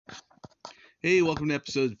Hey, welcome to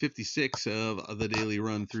episode 56 of the daily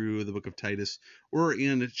run through the book of Titus. We're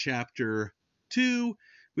in chapter 2.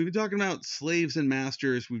 We've been talking about slaves and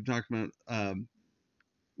masters. We've talked about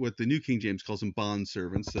what the New King James calls them bond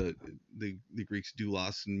servants, the Greeks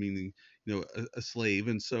doulos, and meaning a slave.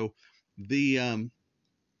 And so the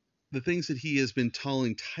things that he has been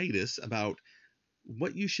telling Titus about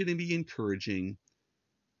what you should be encouraging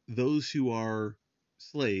those who are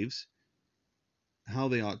slaves, how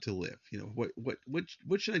they ought to live.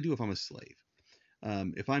 What should I do if I'm a slave?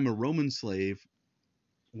 If I'm a Roman slave,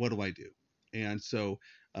 what do I do? And so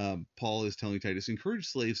Paul is telling Titus, encourage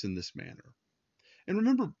slaves in this manner. And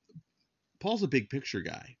remember, Paul's a big picture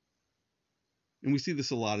guy. And we see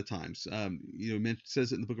this a lot of times.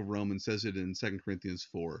 Says it in the book of Romans, says it in 2 Corinthians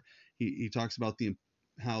 4. He talks about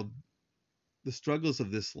how the struggles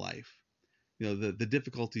of this life, the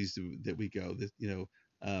difficulties that we go,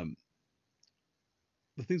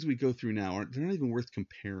 the things we go through now, they're not even worth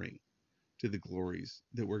comparing to the glories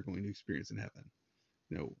that we're going to experience in heaven.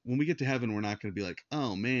 When we get to heaven, we're not going to be like,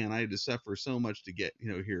 oh man, I had to suffer so much to get,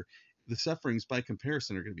 here. The sufferings by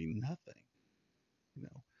comparison are going to be nothing.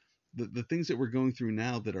 The things that we're going through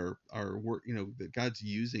now that are work, that God's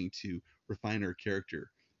using to refine our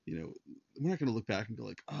character, we're not going to look back and go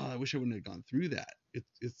like, oh, I wish I wouldn't have gone through that.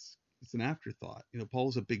 It's an afterthought.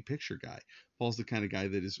 Paul's a big picture guy. Paul's the kind of guy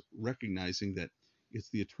that is recognizing that it's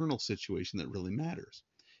the eternal situation that really matters.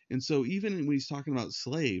 And so even when he's talking about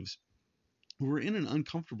slaves, we're in an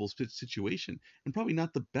uncomfortable situation and probably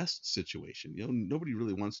not the best situation. Nobody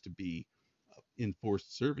really wants to be in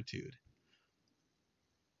forced servitude.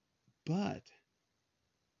 But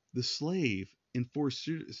the slave in forced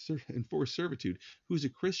servitude who's a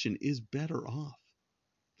Christian is better off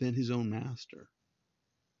than his own master.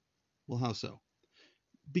 Well, how so?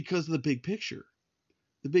 Because of the big picture.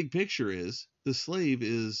 The big picture is the slave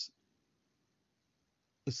is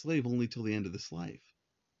a slave only till the end of this life.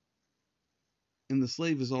 And the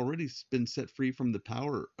slave has already been set free from the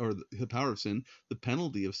power of sin, the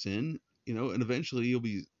penalty of sin, and eventually you'll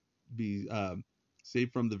be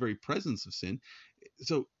saved from the very presence of sin.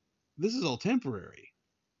 So this is all temporary.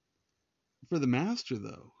 For the master,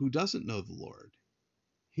 though, who doesn't know the Lord,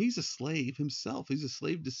 he's a slave himself. He's a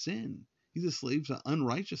slave to sin. He's a slave to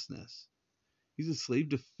unrighteousness. He's a slave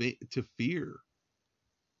to fear.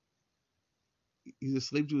 He's a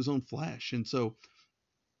slave to his own flesh. And so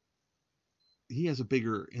he has a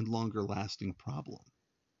bigger and longer lasting problem,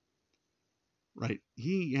 right?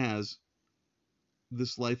 He has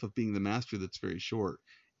this life of being the master that's very short,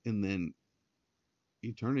 and then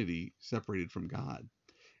eternity separated from God.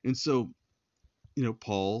 And so,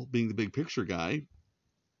 Paul, being the big picture guy,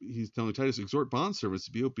 he's telling Titus, exhort bondservants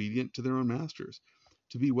to be obedient to their own masters,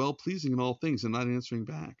 to be well pleasing in all things and not answering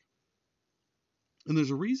back. And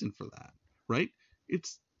there's a reason for that, right?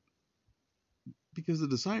 It's because the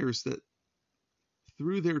desire is that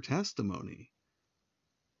through their testimony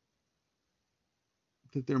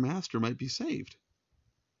that their master might be saved.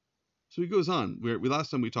 So he goes on. Last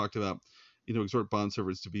time we talked about, exhort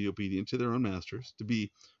bondservants to be obedient to their own masters, to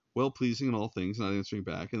be well-pleasing in all things, not answering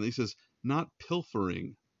back. And he says, not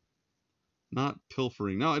pilfering. Not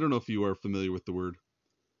pilfering. Now, I don't know if you are familiar with the word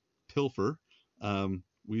pilfer.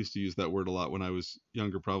 We used to use that word a lot when I was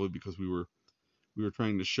younger, probably because we were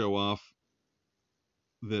trying to show off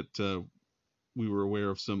that we were aware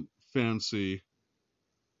of some fancy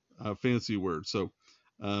words. So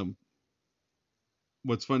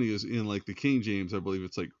what's funny is in like the King James, I believe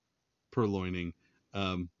it's like purloining.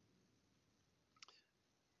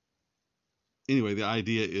 Anyway, the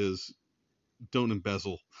idea is don't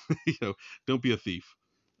embezzle, don't be a thief.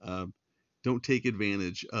 Don't take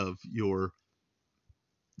advantage of your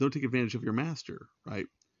master, right?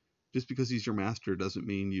 Just because he's your master doesn't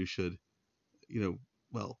mean you should,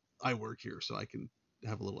 well, I work here so I can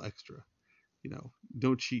have a little extra.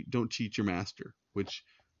 Don't cheat your master, which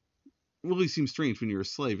really seems strange when you're a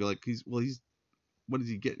slave. You're like, what does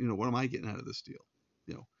he get? What am I getting out of this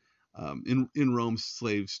deal? In Rome,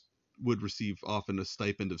 slaves would receive often a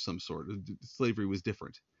stipend of some sort. Slavery was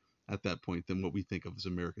different at that point than what we think of as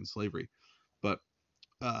American slavery. But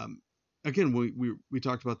again, we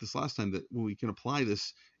talked about this last time, that we can apply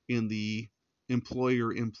this in the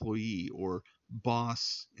employer-employee or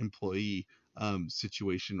boss-employee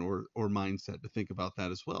situation or mindset, to think about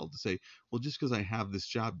that as well, to say, well, just because I have this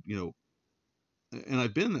job, and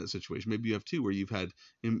I've been in that situation, maybe you have too, where you've had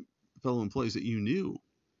fellow employees that you knew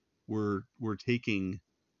were taking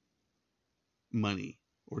money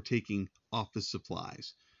or taking office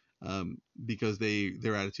supplies because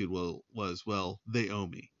their attitude was, well, they owe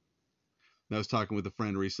me. And I was talking with a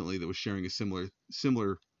friend recently that was sharing a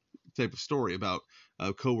similar type of story about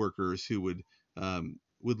coworkers who would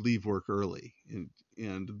leave work early,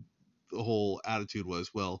 and the whole attitude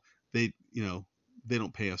was, well, they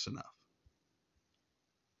don't pay us enough.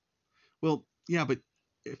 Well, yeah, but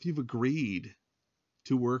if you've agreed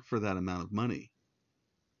to work for that amount of money,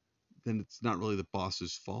 then it's not really the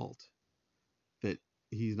boss's fault that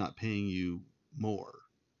he's not paying you more.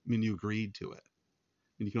 I mean, you agreed to it.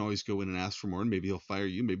 And you can always go in and ask for more, and maybe he'll fire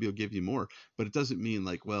you, maybe he'll give you more. But it doesn't mean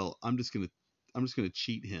like, well, I'm just gonna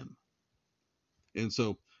cheat him. And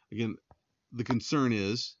so again, the concern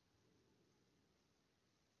is,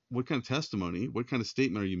 what kind of testimony, what kind of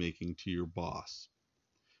statement are you making to your boss?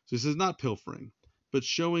 So this is not pilfering, but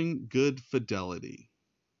showing good fidelity.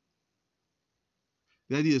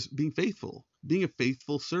 The idea is being faithful, being a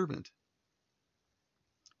faithful servant.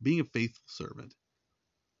 Being a faithful servant.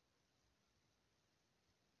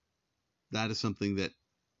 That is something that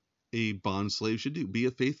a bond slave should do. Be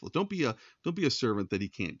a faithful. Don't be a servant that he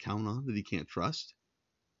can't count on, that he can't trust.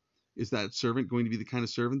 Is that servant going to be the kind of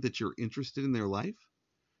servant that you're interested in their life?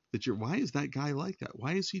 Why is that guy like that?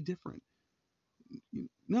 Why is he different?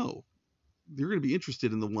 No, you're going to be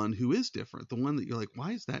interested in the one who is different, the one that you're like,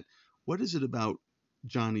 why is that? What is it about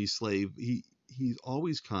Johnny's slave? He's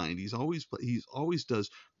always kind. He always goes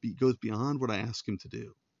beyond what I ask him to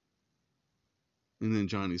do. And then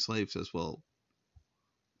Johnny's slave says, well,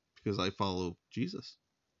 because I follow Jesus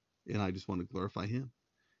and I just want to glorify him,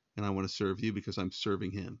 and I want to serve you because I'm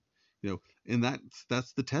serving him. And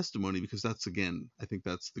that's the testimony, because that's, again, I think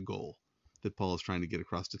that's the goal that Paul is trying to get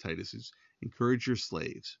across to Titus, is encourage your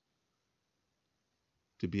slaves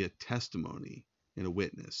to be a testimony and a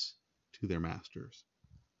witness to their masters.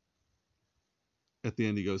 At the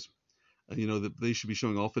end he goes, that they should be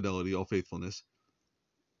showing all fidelity, all faithfulness,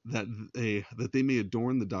 that they may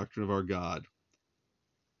adorn the doctrine of our God.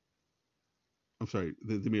 That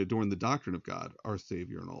they may adorn the doctrine of God, our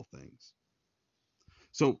Savior, in all things.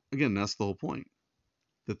 So again, that's the whole point,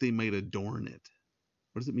 that they might adorn it.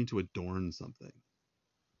 What does it mean to adorn something?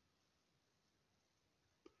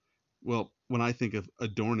 Well, when I think of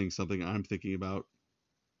adorning something, I'm thinking about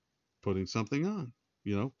putting something on,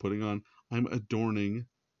 I'm adorning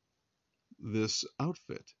this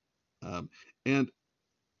outfit. And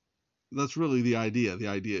that's really the idea. The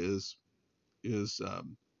idea is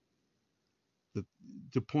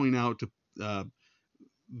to point out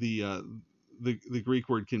the Greek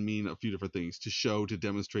word can mean a few different things: to show, to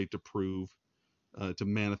demonstrate, to prove, to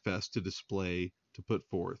manifest, to display, to put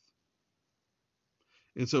forth.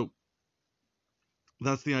 And so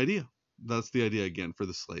that's the idea. That's the idea, again, for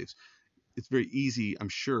the slaves. It's very easy, I'm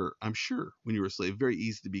sure, when you were a slave, very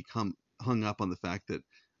easy to become hung up on the fact that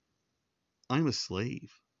I'm a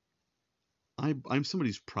slave. I'm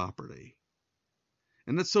somebody's property.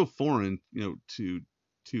 And that's so foreign, to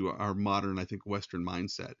our modern, I think, Western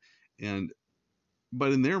mindset.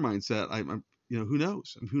 But in their mindset, I'm who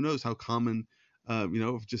knows how common,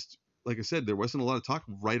 just like I said, there wasn't a lot of talk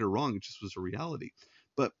of right or wrong. It just was a reality.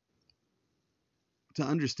 But to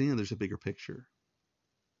understand there's a bigger picture,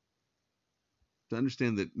 to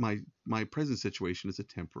understand that my present situation is a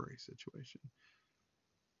temporary situation.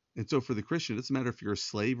 And so for the Christian, it doesn't matter if you're a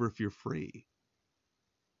slave or if you're free,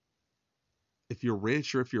 if you're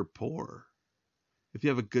rich or if you're poor, if you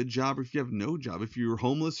have a good job or if you have no job, if you're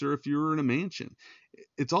homeless or if you're in a mansion.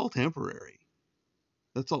 It's all temporary.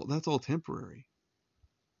 That's all temporary.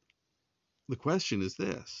 The question is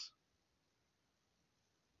this: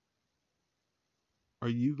 are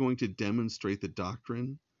you going to demonstrate the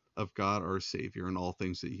doctrine of God our Savior in all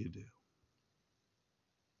things that you do?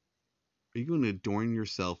 Are you going to adorn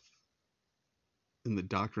yourself in the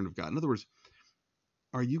doctrine of God? In other words,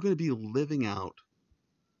 are you going to be living out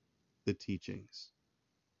the teachings?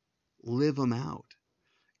 Live them out.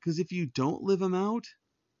 Because if you don't live them out,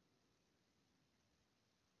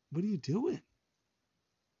 what are you doing?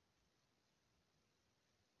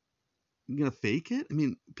 You going to fake it? I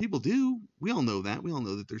mean, people do. We all know that. We all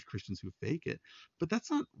know that there's Christians who fake it. But that's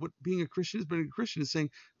not what being a Christian is. Being a Christian is saying,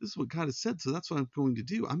 this is what God has said, so that's what I'm going to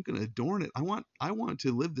do. I'm going to adorn it. I want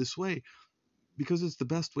to live this way because it's the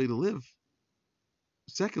best way to live.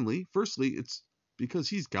 Firstly, it's because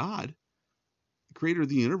he's God, the creator of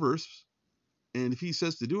the universe. And if he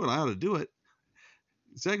says to do it, I ought to do it.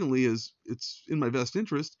 Secondly, it's in my best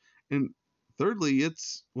interest. And thirdly,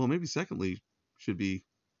 secondly should be,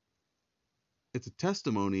 it's a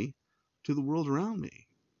testimony to the world around me.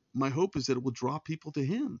 My hope is that it will draw people to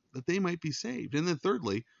him, that they might be saved. And then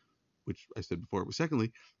thirdly, which I said before, but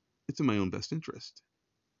secondly, it's in my own best interest.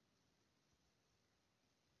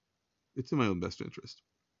 It's in my own best interest.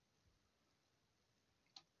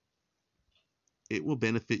 it will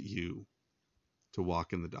benefit you to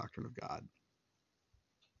walk in the doctrine of God.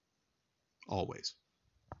 Always.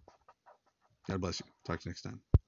 God bless you. Talk to you next time.